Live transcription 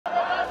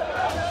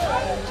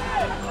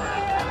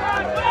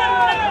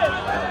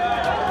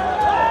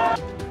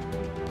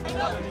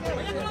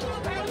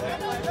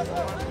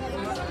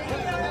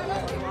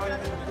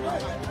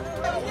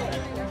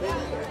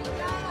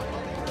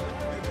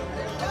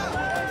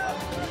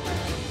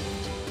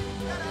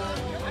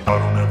I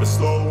don't ever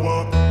slow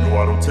up, no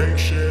I don't take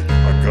shit.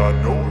 I got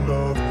no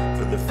love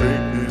for the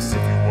fakeness.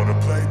 If you wanna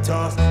play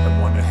tough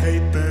and wanna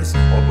hate this,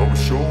 I'll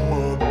always show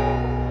up.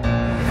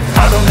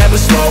 I don't ever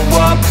slow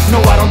up, no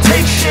I don't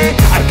take shit.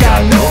 I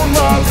got no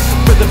love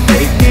for the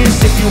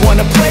fakeness. If you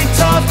wanna play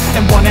tough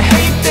and wanna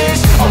hate this,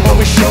 I'll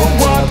always show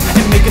up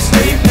and make a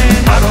statement.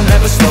 I don't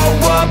ever slow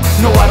up,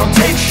 no I don't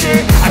take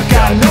shit. I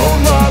got no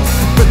love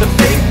for the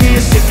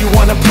fakeness. If you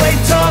wanna play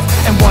tough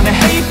and wanna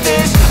hate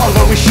this, I'll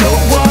always show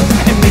up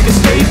and make a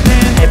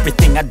statement.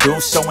 Everything I do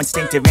so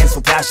instinctive and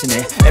so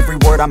passionate. Every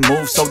word I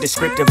move so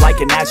descriptive like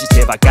an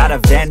adjective. I got a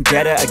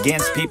vendetta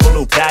against people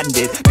who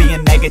patented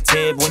being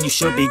negative when you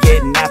should be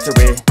getting after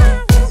it.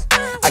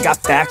 I got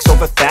facts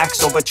over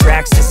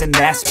tracks, this and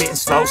that. Spitting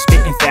slow,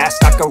 spitting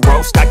fast. I could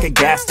roast, I could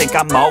gas. Think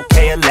I'm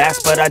okay at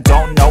last, but I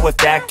don't know if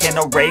that can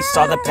erase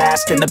all the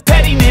past. And the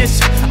pettiness,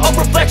 a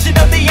reflection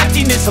of the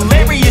emptiness.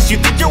 Hilarious, you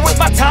think you're worth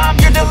my time,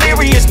 you're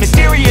delirious.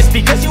 Mysterious,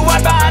 because you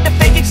hide behind a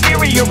fake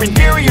exterior.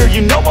 Inferior,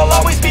 you know I'll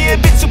always be a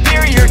bit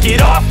superior.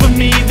 Get off of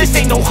me, this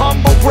ain't no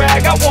humble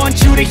brag. I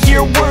want you to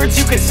hear words,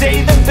 you can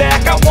say them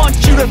back. I want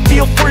you to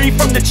feel free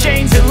from the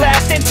chains at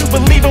last, and to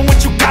believe in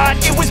what you got,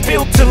 it was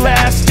built to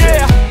last,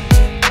 yeah.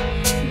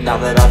 Now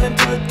that I've been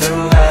put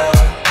through hell,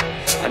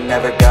 I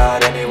never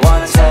got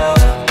anyone's help.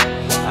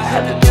 I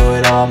had to do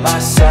it all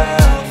myself.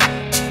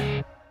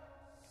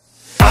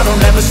 I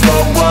don't ever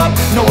slow up,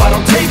 no I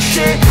don't take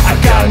shit. I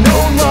got no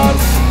love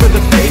for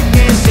the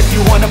fakeness. If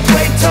you wanna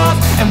play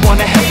tough and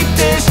wanna hate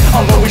this,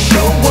 I'll always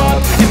show up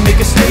and make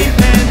a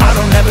statement. I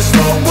don't ever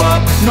slow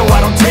up, no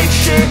I don't take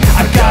shit.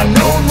 I got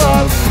no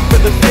love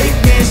for the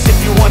fakeness. If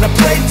you wanna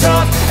play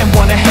tough and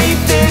wanna hate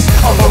this,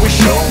 I'll always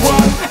show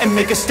up and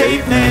make a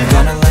statement.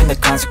 Gonna learn the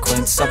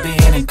consequence of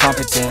being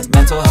incompetent.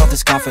 Mental health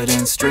is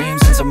confidence,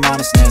 dreams and some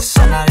honestness.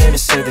 I'm not here to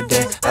save the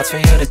day, that's for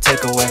you to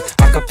take away.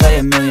 I could play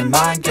a million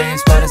mind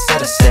games, but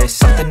instead I say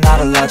something not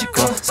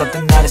illogical,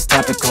 something that is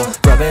topical.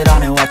 Rub it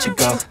on and watch it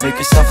go, make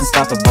yourself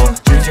unstoppable.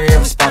 Dreams are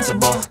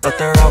irresponsible, but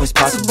they're always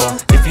possible.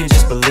 If you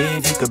just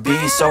believe, you could be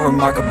so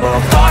remarkable.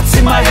 Thoughts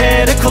in my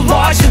head, a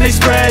collage and they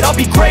spread. I'll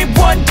be great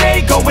one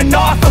day, going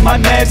off of my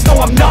meds. No,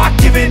 I'm not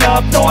giving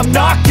up, no, I'm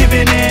not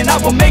giving in. I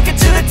will make it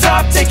to the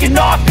top, taking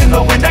off in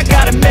the wind. I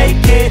gotta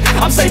make it,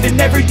 I'm saving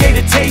every day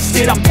to taste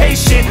it. I'm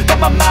patient, but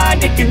my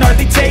mind, it can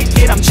hardly take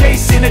it. I'm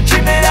chasing a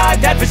dream that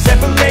I've had for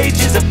several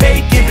ages. A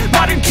vacant,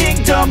 modern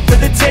kingdom for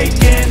the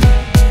taking.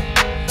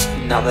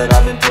 Now that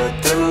I've been put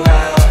through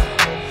hell,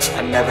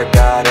 I never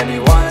got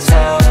anyone's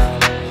help.